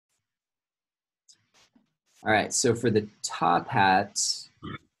All right, so for the top hat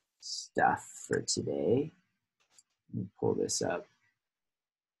stuff for today, let me pull this up.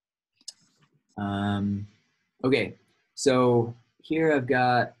 Okay, so here I've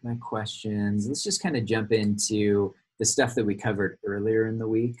got my questions. Let's just kind of jump into the stuff that we covered earlier in the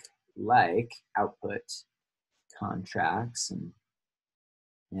week, like output contracts.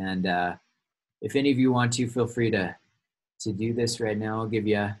 And if any of you want to, feel free to do this right now. I'll give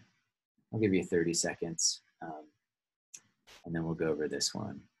you 30 seconds, and then we'll go over this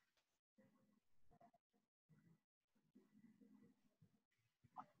one.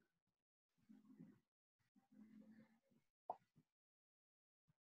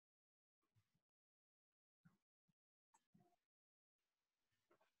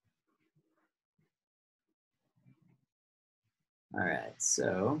 All right,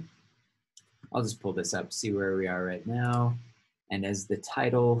 so I'll just pull this up, see where we are right now. And as the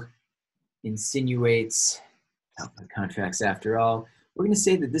title insinuates, output contracts after all, we're going to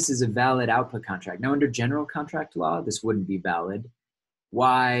say that this is a valid output contract. Now, under general contract law, this wouldn't be valid.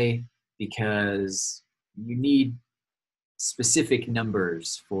 Why? Because you need specific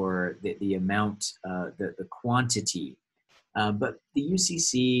numbers for the amount, the quantity. But the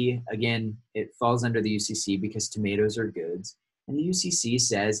UCC, again, it falls under the UCC because tomatoes are goods. And the UCC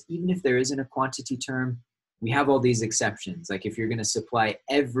says, even if there isn't a quantity term, we have all these exceptions. Like if you're going to supply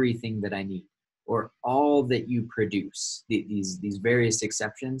everything that I need or all that you produce, these various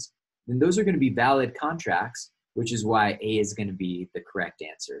exceptions, then those are going to be valid contracts, which is why A is going to be the correct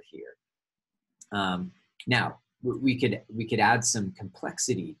answer here. Now, we could add some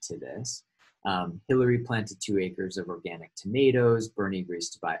complexity to this. Hillary planted 2 acres of organic tomatoes. Bernie agrees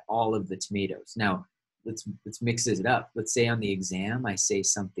to buy all of the tomatoes. Now, let's mix it up. Let's say on the exam, I say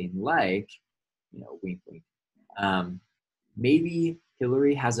something like, wink, wink. Maybe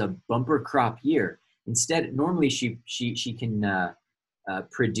Hillary has a bumper crop year. Instead, normally she can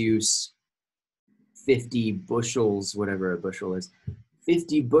produce 50 bushels, whatever a bushel is,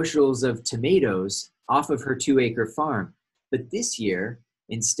 50 bushels of tomatoes off of her 2-acre farm. But this year,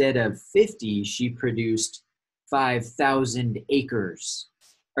 instead of 50, she produced 5,000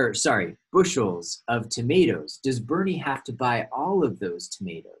 bushels of tomatoes. Does Bernie have to buy all of those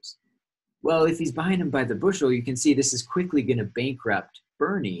tomatoes? Well, if he's buying them by the bushel, you can see this is quickly going to bankrupt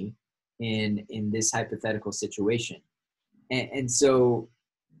Bernie in this hypothetical situation. And so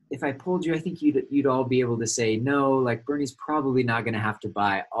if I polled you, I think you'd all be able to say, no, like Bernie's probably not going to have to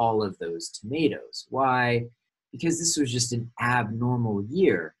buy all of those tomatoes. Why? Because this was just an abnormal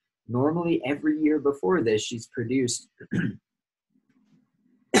year. Normally, every year before this, she's produced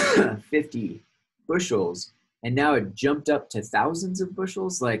 50 bushels, and now it jumped up to thousands of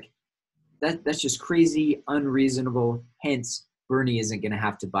bushels. Like that's just crazy, unreasonable. Hence, Bernie isn't going to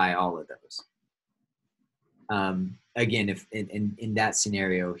have to buy all of those. Again, if in that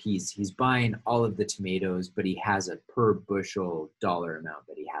scenario, he's buying all of the tomatoes, but he has a per bushel dollar amount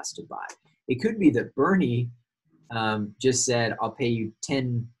that he has to buy. It could be that Bernie just said, I'll pay you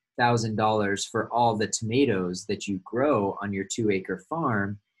 $10,000 for all the tomatoes that you grow on your 2-acre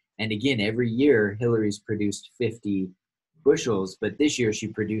farm. And again, every year, Hillary's produced 50 bushels, but this year she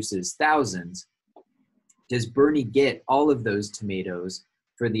produces thousands. Does Bernie get all of those tomatoes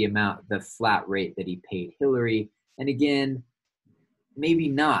for the flat rate that he paid Hillary? And again, maybe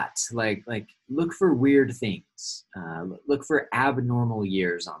not. Like look for weird things. Look for abnormal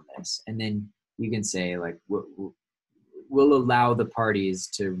years on this. And then you can say, like, we'll allow the parties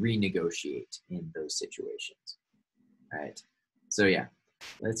to renegotiate in those situations. All right. So yeah,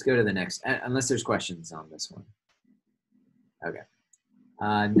 let's go to the next, unless there's questions on this one. Okay.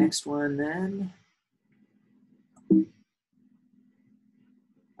 Next one then.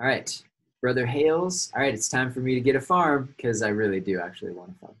 All right, Brother Hales. All right, it's time for me to get a farm because I really do actually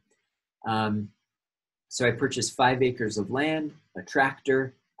want a farm. So I purchased 5 acres of land, a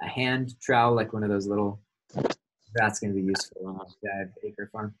tractor, a hand trowel, like one of those little, that's going to be useful on a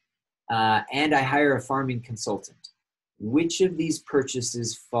 5-acre farm. And I hire a farming consultant. Which of these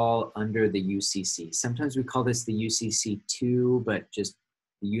purchases fall under the UCC? Sometimes we call this the UCC 2, but just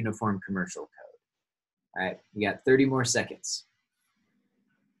the Uniform Commercial Code. All right, you got 30 more seconds.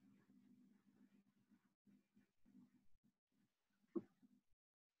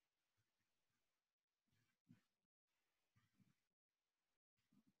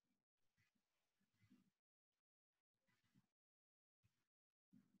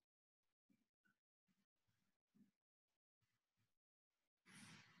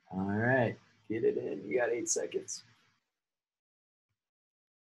 All right, get it in. You got 8 seconds.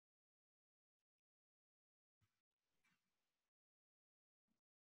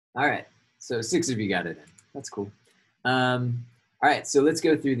 All right, so 6 of you got it in. that's cool. All right, so let's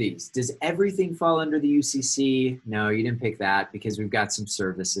go through these. Does everything fall under the UCC? No, you didn't pick that because we've got some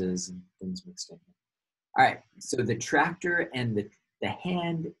services and things mixed in. All right, so the tractor and the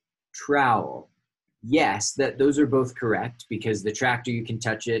hand trowel. Yes, those are both correct because the tractor, you can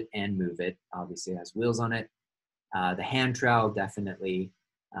touch it and move it. Obviously, it has wheels on it. The hand trowel, definitely.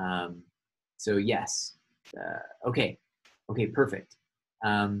 So yes. Okay, perfect.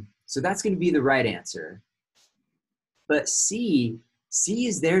 So that's going to be the right answer. But C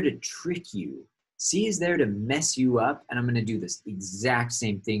is there to trick you. C is there to mess you up, and I'm going to do this exact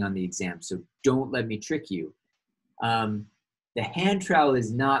same thing on the exam, so don't let me trick you. The hand trowel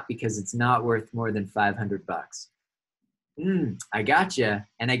is not because it's not worth more than 500 bucks. I got you,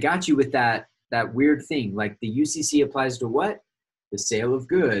 and I got you with that weird thing. Like the UCC applies to what? The sale of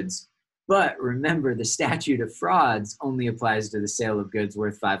goods. But remember, the statute of frauds only applies to the sale of goods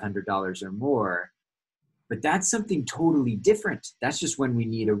worth $500 or more. But that's something totally different. That's just when we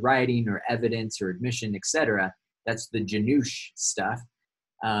need a writing or evidence or admission, etc. That's the Janoosh stuff.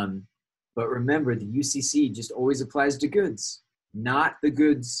 But remember, the UCC just always applies to goods, not the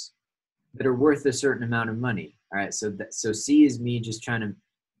goods that are worth a certain amount of money. All right, so C is me just trying to,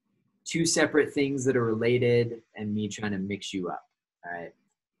 two separate things that are related and me trying to mix you up. All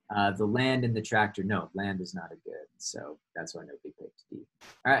right, the land and the tractor, no, land is not a good. So that's why nobody picked D.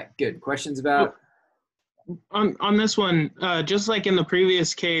 All right, good. Questions about? On this one, just like in the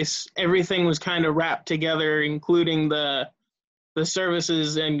previous case, everything was kind of wrapped together, including the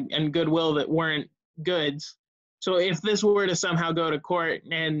services and goodwill that weren't goods. So if this were to somehow go to court,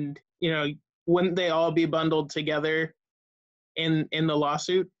 and wouldn't they all be bundled together in the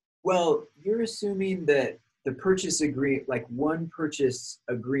lawsuit? Well, you're assuming that the purchase agreement, like one purchase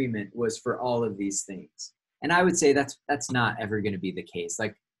agreement, was for all of these things, and I would say that's not ever going to be the case.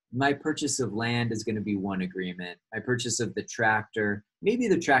 Like, my purchase of land is going to be one agreement. My purchase of the tractor, maybe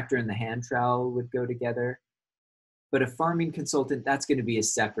the tractor and the hand trowel would go together. But a farming consultant, that's going to be a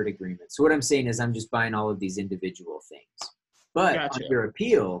separate agreement. So what I'm saying is I'm just buying all of these individual things. But Gotcha. on your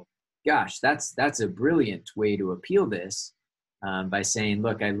appeal, gosh, that's a brilliant way to appeal this by saying,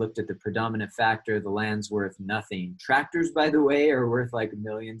 look, I looked at the predominant factor, the land's worth nothing. Tractors, by the way, are worth like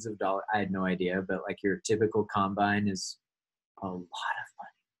millions of dollars. I had no idea, but like your typical combine is a lot of money.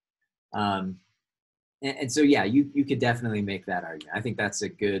 And so, yeah, you could definitely make that argument. I think that's a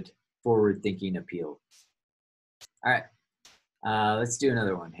good forward-thinking appeal. All right, let's do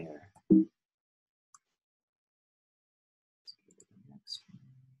another one here.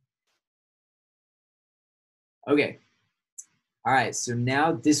 Okay, all right, so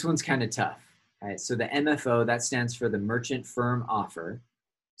now this one's kind of tough. All right, so the MFO, that stands for the Merchant Firm Offer.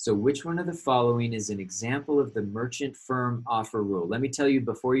 So which one of the following is an example of the Merchant Firm Offer rule? Let me tell you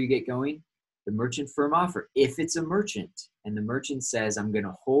before you get going, the Merchant Firm Offer, if it's a merchant and the merchant says, I'm going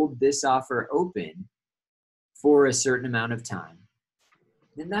to hold this offer open for a certain amount of time,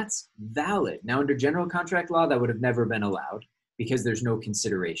 then that's valid. Now, under general contract law, that would have never been allowed because there's no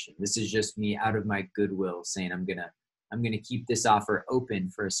consideration. This is just me out of my goodwill saying I'm gonna keep this offer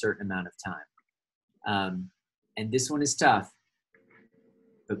open for a certain amount of time. And this one is tough,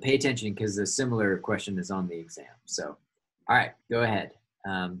 but pay attention because a similar question is on the exam. So, all right, go ahead.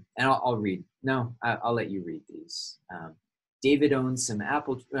 And I'll read. No, I'll let you read these. David owns some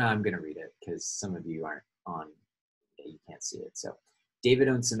apple. I'm going to read it because some of you aren't on. You can't see it. So David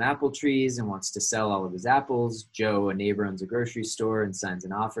owns some apple trees and wants to sell all of his apples. Joe, a neighbor, owns a grocery store and signs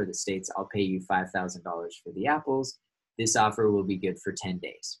an offer that states, I'll pay you $5,000 for the apples. This offer will be good for 10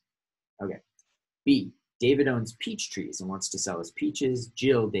 days. Okay. B, David owns peach trees and wants to sell his peaches.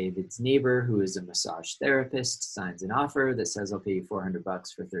 Jill, David's neighbor, who is a massage therapist, signs an offer that says, I'll pay you $400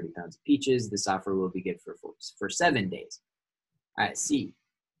 for 30 pounds of peaches. This offer will be good for 7 days. All right, C,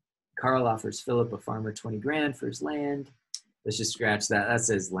 Carl offers Philip, a farmer, 20 grand for his land. Let's just scratch that. That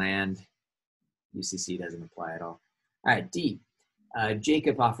says land. UCC doesn't apply at all. All right, D,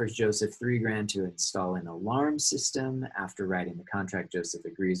 Jacob offers Joseph 3 grand to install an alarm system. After writing the contract, Joseph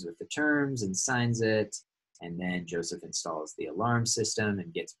agrees with the terms and signs it. And then Joseph installs the alarm system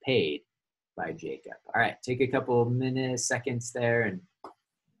and gets paid by Jacob. All right, take a couple minutes, seconds there and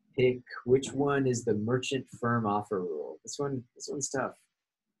pick which one is the merchant firm offer rule. This one's tough.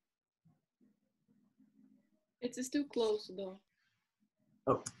 It's still close though.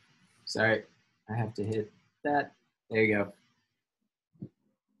 Oh, sorry. I have to hit that. There you go.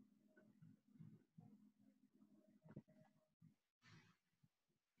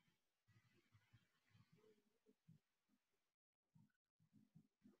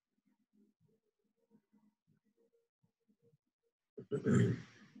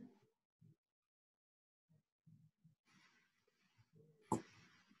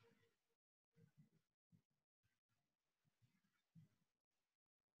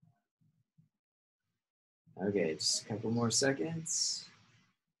 Okay, just a couple more seconds.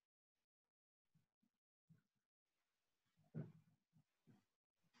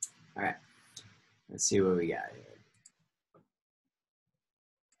 All right, let's see what we got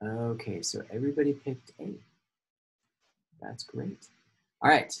here. Okay, so everybody picked A. That's great. All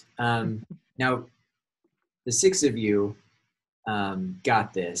right, now the 6 of you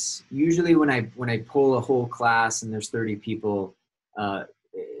got this. Usually when I pull a whole class and there's 30 people,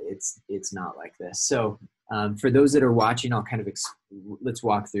 it's not like this. So for those that are watching, I'll kind of let's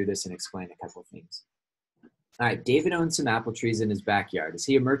walk through this and explain a couple of things. All right, David owns some apple trees in his backyard. Is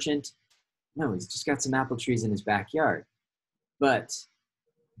he a merchant? No, he's just got some apple trees in his backyard. But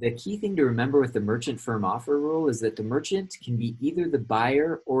the key thing to remember with the merchant firm offer rule is that the merchant can be either the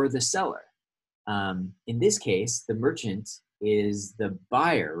buyer or the seller. In this case, the merchant is the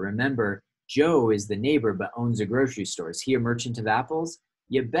buyer. Remember, Joe is the neighbor but owns a grocery store. Is he a merchant of apples?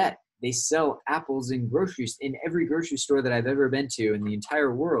 You bet. They sell apples in every grocery store that I've ever been to in the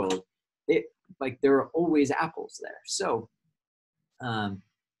entire world. There are always apples there. So,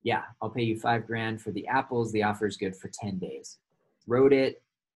 yeah, I'll pay you $5,000 for the apples. The offer is good for 10 days. Wrote it.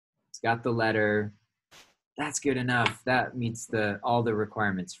 It's got the letter. That's good enough. That meets all the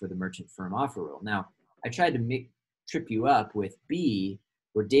requirements for the merchant firm offer rule. Now, I tried to trip you up with B,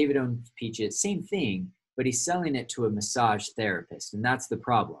 where David owns peaches. Same thing, but he's selling it to a massage therapist, and that's the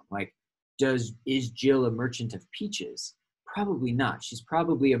problem. Like, is Jill a merchant of peaches? Probably not. She's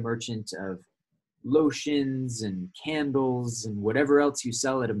probably a merchant of lotions and candles and whatever else you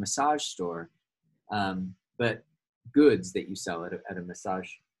sell at a massage store, but goods that you sell at a massage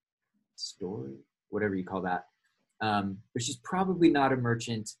store, whatever you call that. But she's probably not a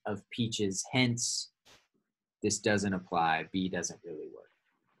merchant of peaches, hence this doesn't apply. B doesn't really work.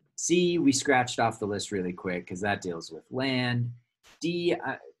 C, we scratched off the list really quick because that deals with land. D,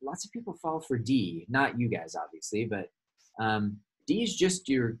 lots of people fall for D, not you guys obviously, but D is just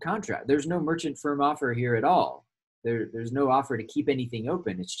your contract. There's no merchant firm offer here at all. There's no offer to keep anything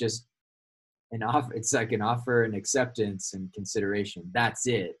open. It's just an offer. It's like an offer and acceptance and consideration. That's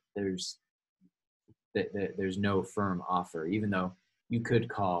it. There's no firm offer, even though you could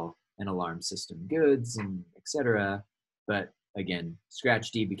call an alarm system goods and etc. But again,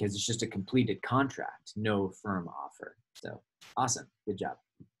 scratch D because it's just a completed contract, no firm offer. So awesome, good job.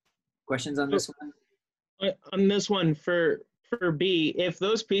 Questions on this one? On this one for B, if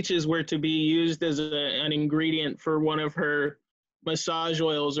those peaches were to be used as an ingredient for one of her massage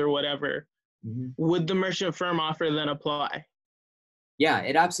oils or whatever, would the merchant firm offer then apply? Yeah,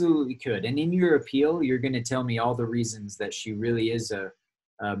 it absolutely could. And in your appeal, you're going to tell me all the reasons that she really is a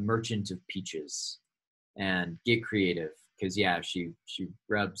merchant of peaches, and get creative because yeah, she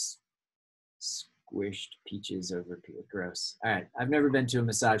rubs squished peaches over people. Gross. All right, I've never been to a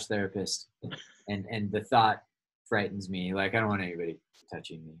massage therapist, and the thought frightens me. Like I don't want anybody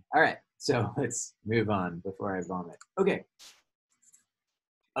touching me. All right, so let's move on before I vomit. Okay.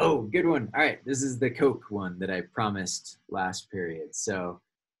 Oh, good one. All right, this is the Coke one that I promised last period. So,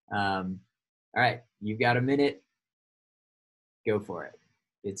 all right, you've got a minute. Go for it.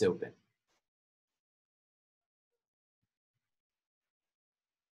 It's open.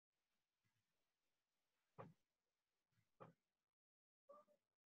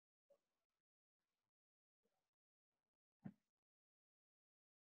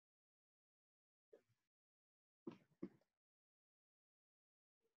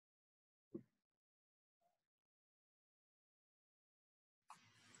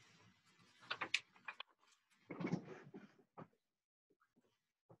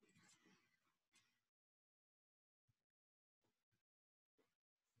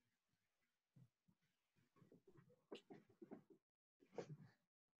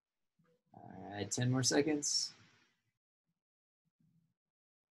 All right, 10 more seconds.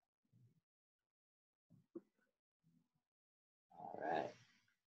 All right.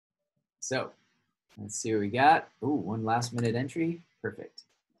 So let's see what we got. Oh, one last minute entry. Perfect.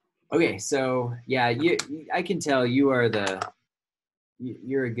 Okay, so yeah, I can tell you're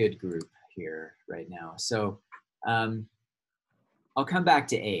a good group here right now. So I'll come back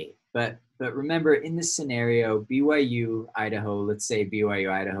to A, but remember in this scenario, BYU Idaho, let's say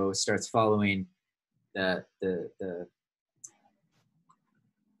BYU Idaho starts following the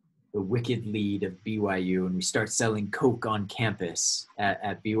wicked lead of BYU, and we start selling Coke on campus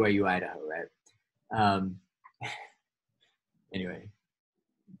at BYU Idaho, right? Anyway,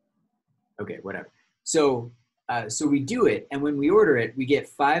 okay, whatever. So we do it, and when we order it, we get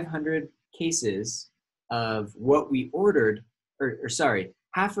 500 cases of what we ordered, or sorry,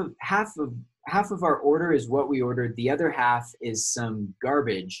 half of our order is what we ordered. The other half is some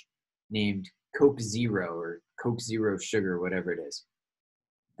garbage named Coke Zero or Coke Zero Sugar, whatever it is.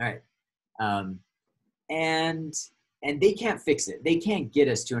 All right. And they can't fix it. They can't get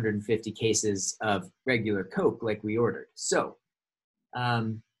us 250 cases of regular Coke like we ordered. So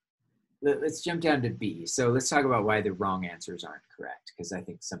let's jump down to B. So let's talk about why the wrong answers aren't correct, because I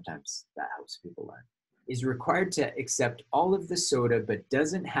think sometimes that helps people learn. Is required to accept all of the soda, but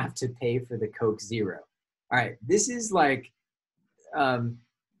doesn't have to pay for the Coke Zero. All right, this is like,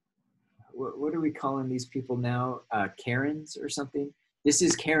 what are we calling these people now? Karens or something? This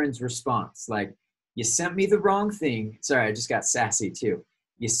is Karen's response. Like, you sent me the wrong thing. Sorry, I just got sassy too.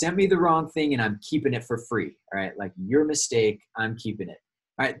 You sent me the wrong thing and I'm keeping it for free. All right, like your mistake, I'm keeping it.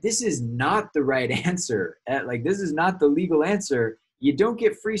 All right, this is not the right answer. Like, this is not the legal answer. You don't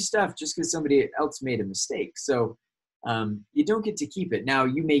get free stuff just because somebody else made a mistake. So you don't get to keep it. Now,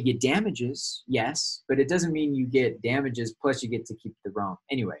 you may get damages, yes, but it doesn't mean you get damages plus you get to keep the wrong.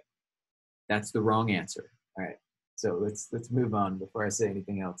 Anyway, that's the wrong answer. All right, so let's move on before I say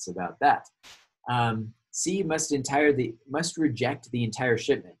anything else about that. C, must reject the entire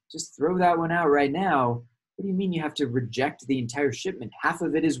shipment. Just throw that one out right now. What do you mean you have to reject the entire shipment? Half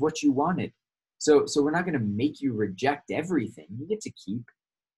of it is what you wanted. So we're not going to make you reject everything. You get to keep,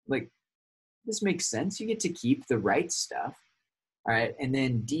 like, this makes sense. You get to keep the right stuff. All right, and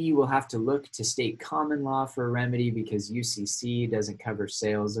then D, will have to look to state common law for a remedy because UCC doesn't cover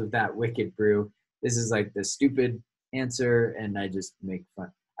sales of that wicked brew. This is like the stupid answer, and I just make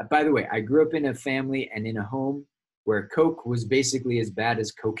fun. By the way, I grew up in a family and in a home where Coke was basically as bad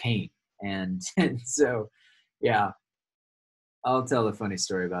as cocaine. And so, yeah, I'll tell a funny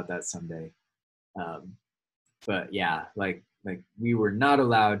story about that someday. But yeah, like we were not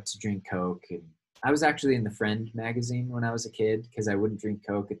allowed to drink Coke. And I was actually in the Friend magazine when I was a kid because I wouldn't drink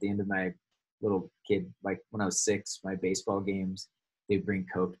Coke at the end of my little kid, like when I was 6, my baseball games, they'd bring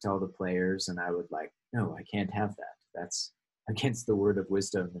Coke to all the players and I would like, no, I can't have that. That's against the word of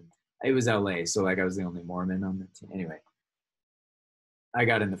wisdom. And it was LA, so like I was the only Mormon on the team. Anyway, I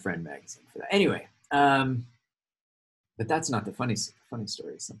got in the Friend magazine for that. Anyway, but that's not the funny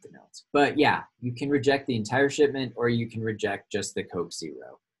story, something else. But yeah, you can reject the entire shipment or you can reject just the Coke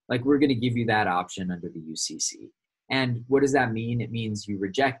Zero. Like, we're going to give you that option under the UCC. And what does that mean? It means you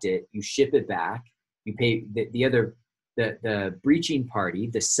reject it, you ship it back, you pay the breaching party,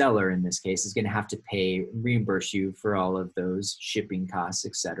 the seller in this case, is going to have to reimburse you for all of those shipping costs,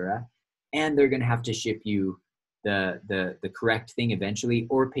 etc. And they're going to have to ship you the correct thing eventually,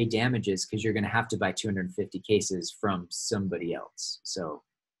 or pay damages because you're going to have to buy 250 cases from somebody else. So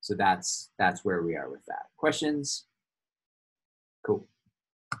that's where we are with that. Questions? Cool.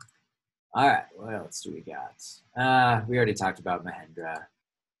 All right, what else do we got? We already talked about Mahendra.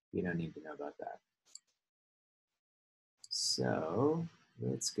 You don't need to know about that. So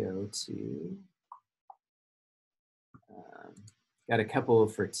let's go to, got a couple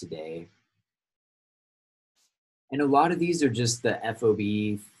for today. And a lot of these are just the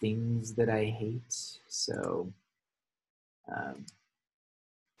FOB things that I hate. So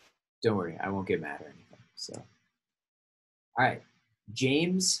don't worry, I won't get mad or anything. So, all right,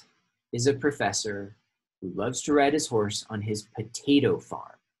 James is a professor who loves to ride his horse on his potato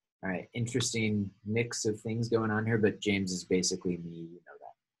farm. All right, interesting mix of things going on here, but James is basically me, you know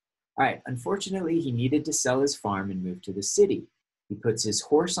that. All right, unfortunately, he needed to sell his farm and move to the city. He puts his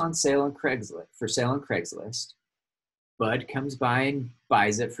horse on sale on Craigslist. Bud comes by and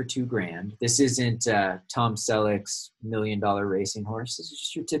buys it for $2,000. This isn't Tom Selleck's $1 million racing horse. This is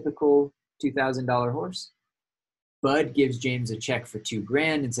just your typical $2,000 horse. Bud gives James a check for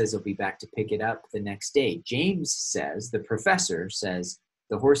 $2,000 and says he'll be back to pick it up the next day. James says, the professor says,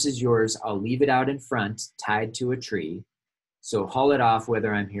 the horse is yours. I'll leave it out in front, tied to a tree. So haul it off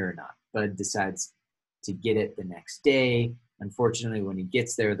whether I'm here or not. Bud decides to get it the next day. Unfortunately, when he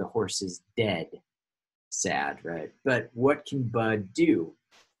gets there, the horse is dead. Sad, right? But what can Bud do?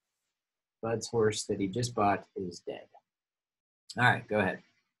 Bud's horse that he just bought is dead. All right, go ahead.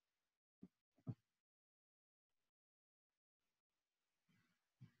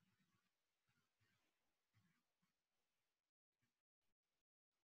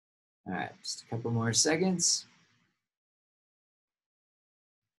 All right, just a couple more seconds.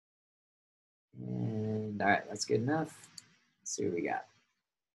 And all right, that's good enough. Let's see what we got.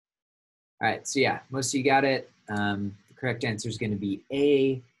 All right, so yeah, most of you got it. The correct answer is going to be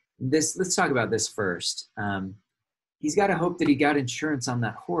A. Let's talk about this first. He's got to hope that he got insurance on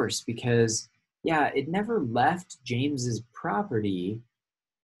that horse because, yeah, it never left James's property,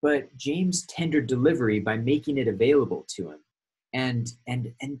 but James tendered delivery by making it available to him. And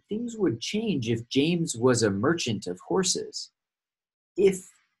things would change if James was a merchant of horses. If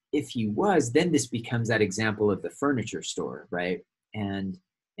if he was, then this becomes that example of the furniture store, right? And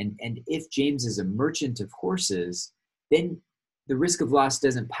if James is a merchant of horses, then the risk of loss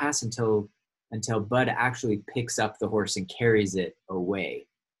doesn't pass until Bud actually picks up the horse and carries it away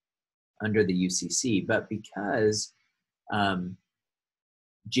under the UCC. But because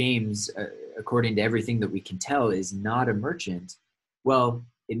James, according to everything that we can tell, is not a merchant, well,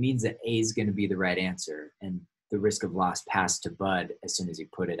 it means that A is going to be the right answer, and the risk of loss passed to Bud as soon as he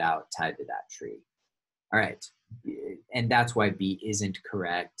put it out tied to that tree. All right, and that's why B isn't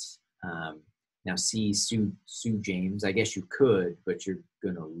correct. Now C, sue James. I guess you could, but you're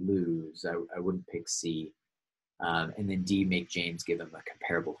going to lose. I wouldn't pick C. And then D, make James give him a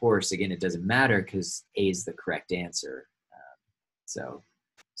comparable horse. Again, it doesn't matter because A is the correct answer. So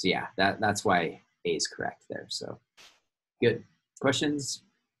yeah, that's why A is correct there. So good. Questions?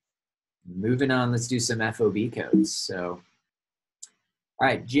 Moving on, let's do some FOB codes. So, all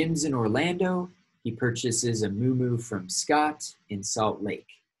right, Jim's in Orlando. He purchases a moo from Scott in Salt Lake.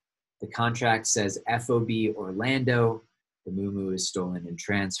 The contract says FOB Orlando. The moo is stolen in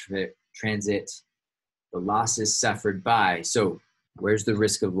transit. The loss is suffered by. So where's the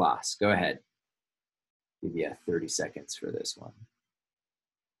risk of loss? Go ahead. Give you 30 seconds for this one.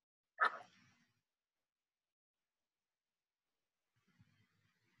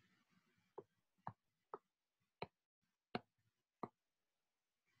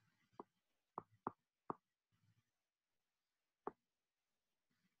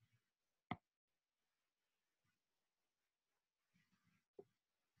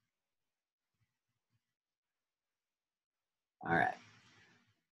 All right.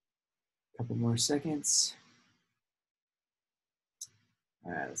 Couple more seconds.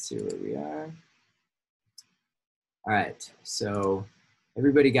 All right, let's see where we are. All right, so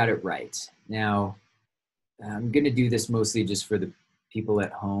everybody got it right. Now, I'm going to do this mostly just for the people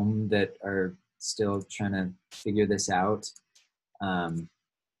at home that are still trying to figure this out,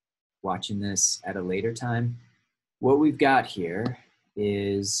 watching this at a later time. What we've got here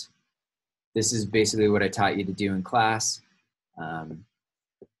is, this is basically what I taught you to do in class.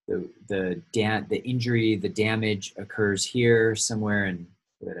 The injury, the damage occurs here somewhere in,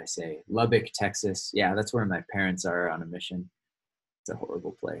 what did I say, Lubbock, Texas. Yeah, that's where my parents are on a mission. It's a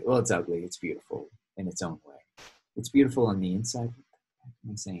horrible place. Well, it's ugly. It's beautiful in its own way. It's beautiful on the inside.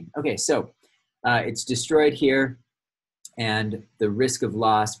 I'm saying. Okay, so it's destroyed here, and the risk of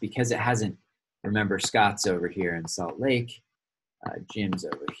loss, because it hasn't, remember, Scott's over here in Salt Lake, Jim's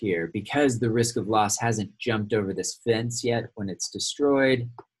over here. Because the risk of loss hasn't jumped over this fence yet, when it's destroyed,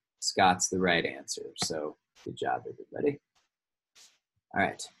 Scott's the right answer. So good job, everybody. All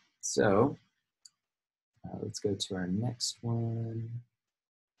right, so let's go to our next one.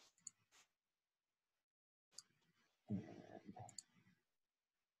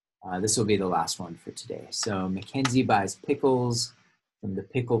 And this will be the last one for today. So Mackenzie buys pickles from the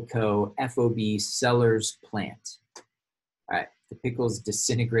Pickle Co. FOB seller's plant. All right, the pickles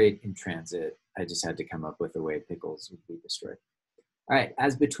disintegrate in transit. I just had to come up with a way pickles would be destroyed. All right,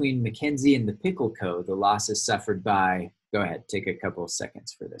 as between Mackenzie and the Pickle Co., the loss is suffered by, go ahead, take a couple of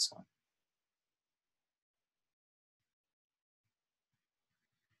seconds for this one.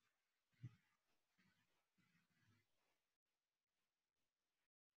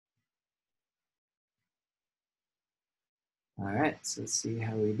 All right, so let's see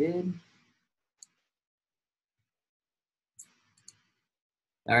how we did.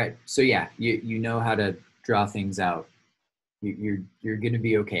 All right, so yeah, you know how to draw things out. You're gonna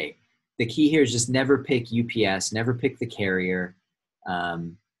be okay. The key here is just never pick UPS, never pick the carrier,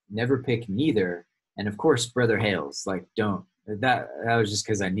 never pick neither, and of course, Brother Hales. Like, don't. That was just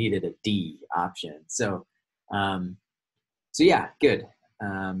because I needed a D option. So, so yeah, good.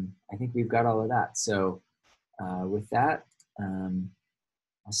 I think we've got all of that. So, with that,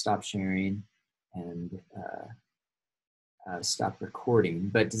 I'll stop sharing and stop recording.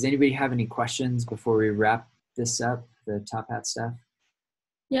 But does anybody have any questions before we wrap this up, the Top Hat stuff?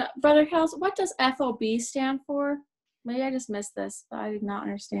 Yeah, Brother House, what does FOB stand for? Maybe I just missed this, but I did not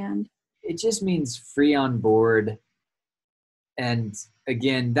understand. It just means free on board. And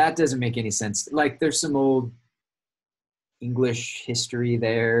again, that doesn't make any sense. Like, there's some old English history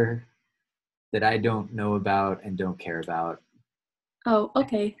there that I don't know about and don't care about. Oh,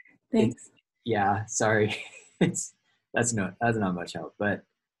 okay. Thanks. Yeah, sorry. That's not much help, but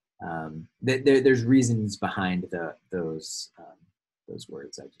there's reasons behind those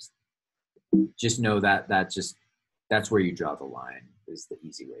words. I just know that's where you draw the line is the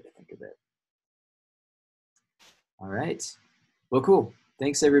easy way to think of it. All right. Well, cool.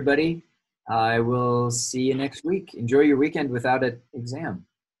 Thanks, everybody. I will see you next week. Enjoy your weekend without an exam.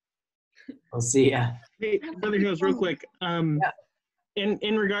 We'll see ya. Hey, Brother Hills, real quick. Yeah.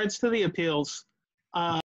 In regards to the appeals,